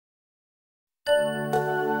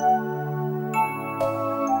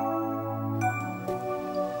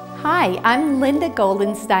Hi, I'm Linda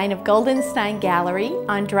Goldenstein of Goldenstein Gallery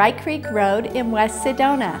on Dry Creek Road in West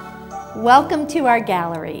Sedona. Welcome to our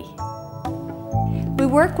gallery. We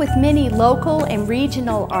work with many local and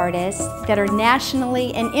regional artists that are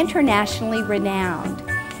nationally and internationally renowned.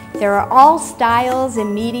 There are all styles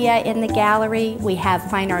and media in the gallery. We have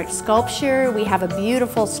fine art sculpture. We have a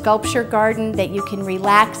beautiful sculpture garden that you can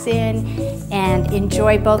relax in and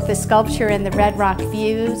enjoy both the sculpture and the red rock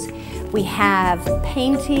views. We have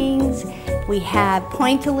paintings. We have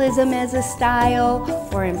pointillism as a style,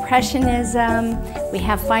 or impressionism. We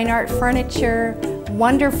have fine art furniture,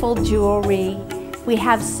 wonderful jewelry. We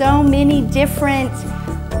have so many different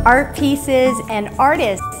art pieces and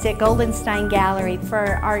artists at Goldenstein Gallery.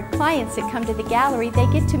 For our clients that come to the gallery,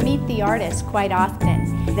 they get to meet the artists quite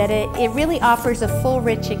often. That it really offers a full,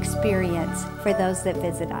 rich experience for those that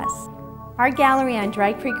visit us. Our gallery on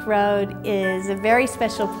Dry Creek Road is a very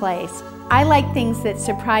special place. I like things that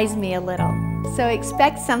surprise me a little, so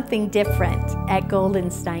expect something different at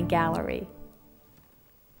Goldenstein Gallery.